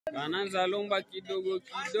Wanaanza lomba kidogo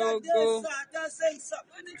kidogo,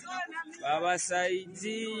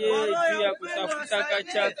 wawasaidie juu ya kutafuta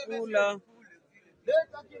chakula.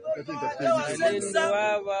 Wazalendo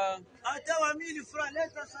hawa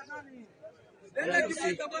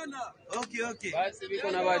basi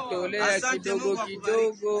biko na watolea kidogo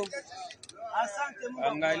kidogo.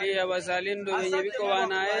 Angalia wazalendo wenye biko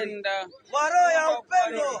wanaenda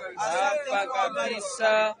hapa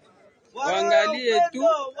kabisa. Wangalie tu,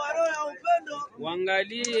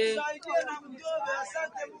 wangalie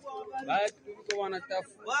watu wiko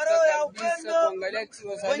wanatafuta kabisa, kuangalia kisi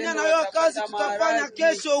wazalendo watapata tutafanya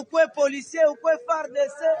kesho, ukwe policier ukwe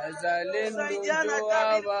FARDC. Wazalendo ndio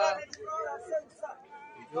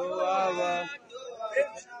hawa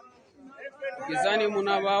kizani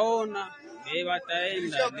munawaona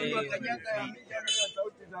wataenda leo.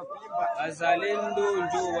 Wazalendo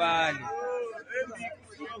ndio wale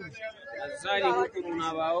azali huku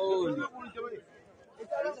munawaona.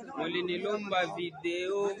 Mulinilomba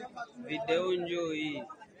video njo hii.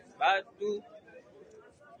 Batu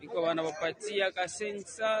iko wanawapatia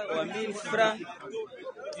kasensa wa 1000 francs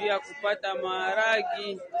juu ya kupata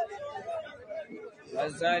maharagi.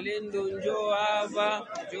 Wazalendo njo hawa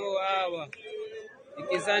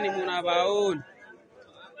ikizani munawaona.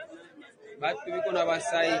 Batu biko na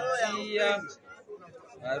basaidia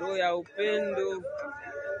roho ya upendo.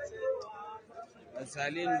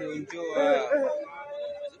 Wazalendo njo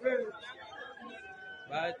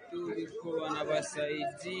batu biko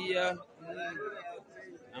wanabasaidia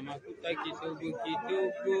na makuta kidogo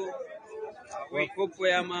kidogo, wakopo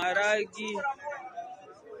ya maharagi.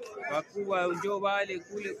 Wakubwa njo wale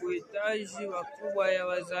kule kuetaji, wakubwa ya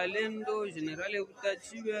wazalendo, General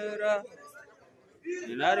Utachibera,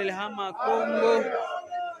 General Hama Kongo,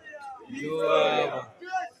 njo hawa.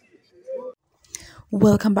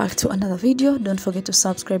 Welcome back to another video. Don't forget to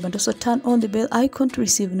subscribe and also turn on the bell icon to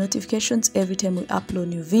receive notifications every time we upload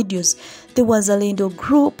new videos. The Wazalendo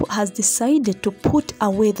group has decided to put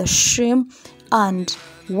away the shame and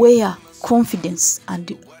wear confidence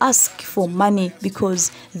and ask for money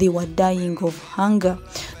because they were dying of hunger.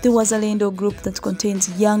 The Wazalendo group that contains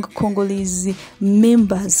young Congolese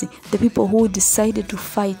members, the people who decided to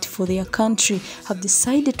fight for their country, have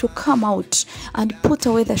decided to come out and put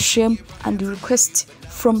away the shame and request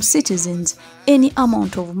from citizens any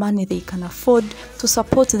amount of money they can afford to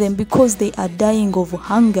support them because they are dying of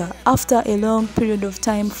hunger. After a long period of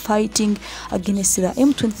time fighting against the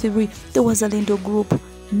M23, the Wazalendo group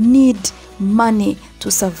need money to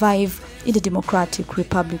survive in the Democratic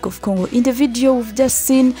Republic of Congo. In the video we've just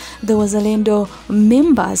seen, the Wazalendo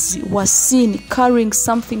members were seen carrying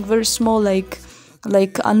something very small like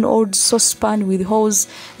an old saucepan with hose.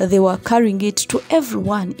 They were carrying it to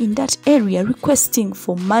everyone in that area, requesting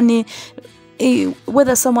for money,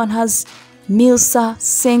 whether someone has milsa,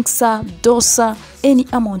 senksa, dosa, any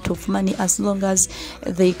amount of money, as long as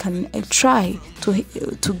they can try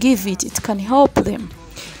to give it, it can help them.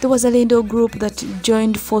 There was a Wazalendo group that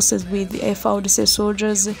joined forces with the FARDC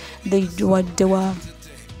soldiers. They were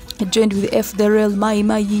joined with FDLR, Mai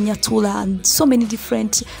Mai, Nyatula, and so many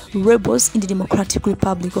different rebels in the Democratic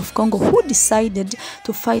Republic of Congo who decided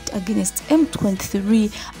to fight against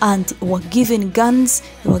M23 and were given guns.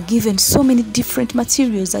 They were given so many different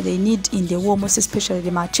materials that they need in the war, most especially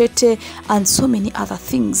the machete and so many other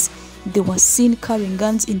things. They were seen carrying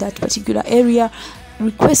guns in that particular area,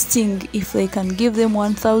 requesting if they can give them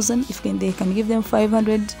 1,000, if they can give them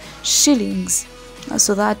 500 shillings,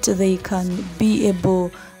 so that they can be able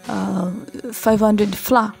 500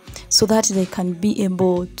 FLA, so that they can be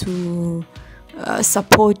able to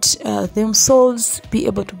support themselves, be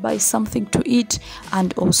able to buy something to eat,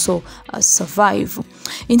 and also survive.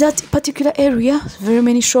 In that particular area, very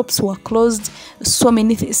many shops were closed. So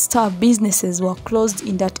many star businesses were closed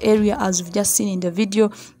in that area, as we've just seen in the video,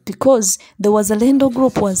 because the Wazalendo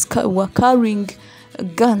group were carrying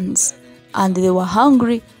guns and they were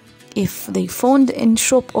hungry. If they found any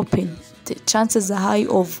shop open, the chances are high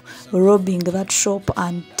of robbing that shop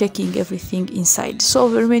and taking everything inside. So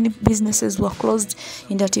very many businesses were closed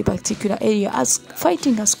in that particular area as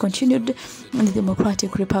fighting has continued in the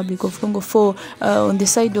Democratic Republic of Congo. For on the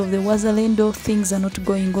side of the Wazalendo, things are not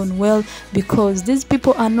going on well because these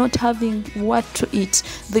people are not having what to eat.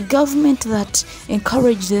 The government that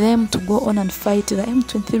encouraged them to go on and fight the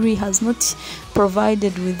M23 has not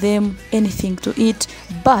provided with them anything to eat,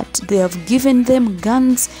 but they have given them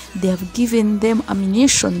guns, they have given them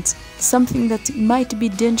ammunition, something that might be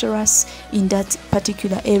dangerous in that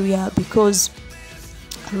particular area because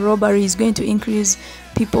robbery is going to increase,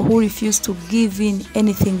 people who refuse to give in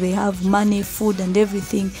anything they have, money, food and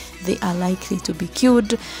everything, they are likely to be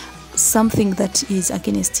killed, something that is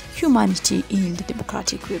against humanity in the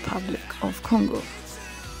Democratic Republic of Congo.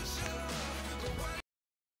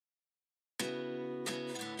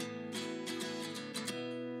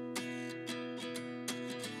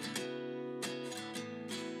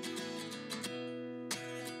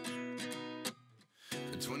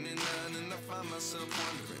 Myself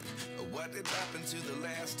wondering what did happen to the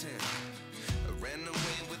last 10. I ran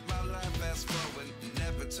away with my life, fast forward,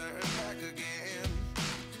 never turn back again.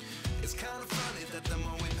 It's kind of funny that the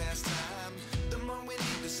more we pass time, the more we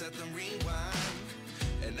need to set them rewind.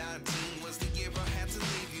 And 19 was the year I had to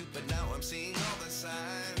leave you, but now I'm seeing all the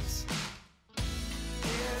signs.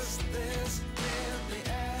 Is this really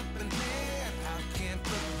happening? I can't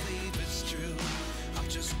believe it's true. I'm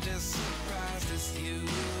just as surprised as you.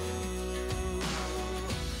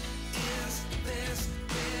 This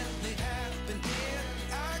really happening?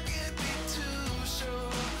 I can't be too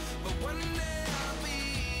sure, but one day I'll be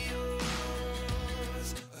yours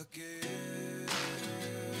again.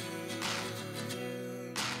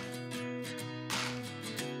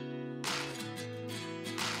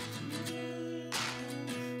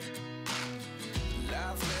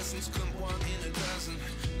 Life lessons come one in a dozen,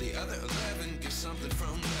 the other 11 get something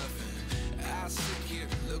from nothing. I sit here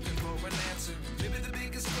looking for an answer. Maybe the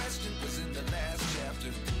biggest question was in the last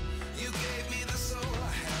chapter. You gave me the soul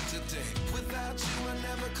I have today. Without you I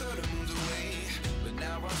never could have moved away. But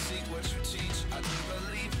now I see what you teach. I do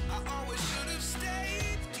believe I always should have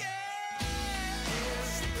stayed. Yeah.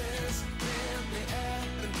 Is this really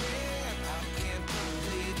happening? I can't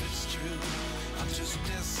believe it's true. I'm just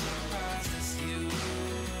as surprised as you.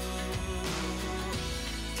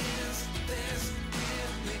 Is this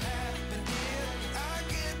really happening? I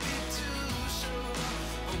can't be too sure,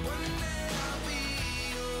 but one day I'll be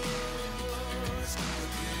yours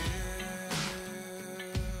again.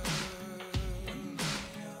 One day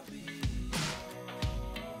I'll be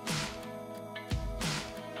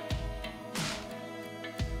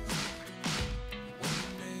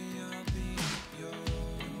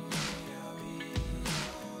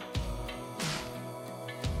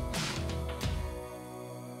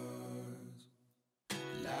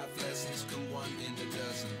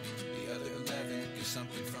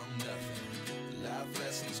something from nothing. Life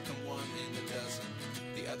lessons come one in a dozen.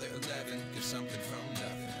 The other 11 give something from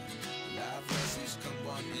nothing. Life lessons come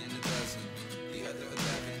one in a dozen. The other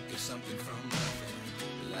 11 give something from nothing.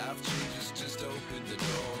 Life changes just open the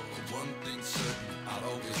door. One thing's certain, I'll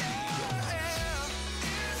always be yours.